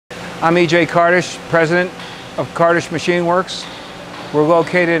I'm E.J. Cardish, president of Cardish Machine Works. We're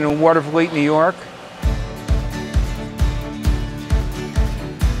located in Watervliet, New York.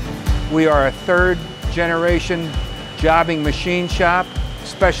 We are a third-generation jobbing machine shop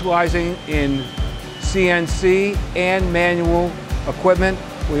specializing in CNC and manual equipment.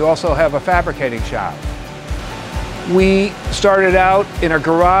 We also have a fabricating shop. We started out in a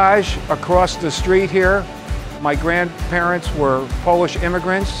garage across the street here. My grandparents were Polish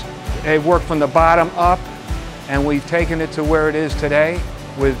immigrants. They worked from the bottom up, and we've taken it to where it is today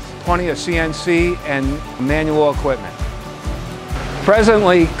with plenty of CNC and manual equipment.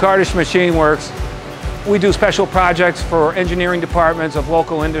 Presently, Cardish Machine Works, we do special projects for engineering departments of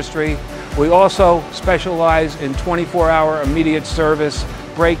local industry. We also specialize in 24-hour immediate service,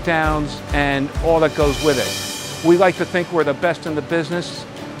 breakdowns, and all that goes with it. We like to think we're the best in the business,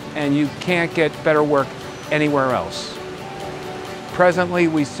 and you can't get better work anywhere else. Presently,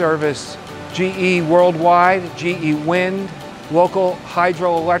 we service GE worldwide, GE wind, local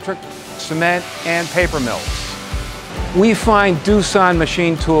hydroelectric, cement, and paper mills. We find Doosan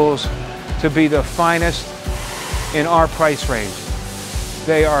machine tools to be the finest in our price range.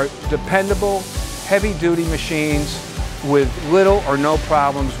 They are dependable, heavy-duty machines with little or no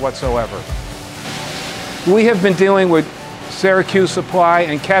problems whatsoever. We have been dealing with Syracuse Supply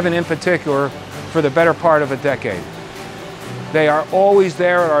and Kevin in particular for the better part of a decade. They are always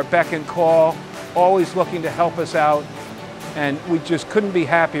there at our beck and call, always looking to help us out, and we just couldn't be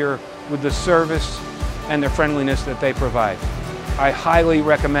happier with the service and the friendliness that they provide. I highly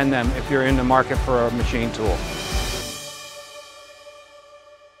recommend them if you're in the market for a machine tool.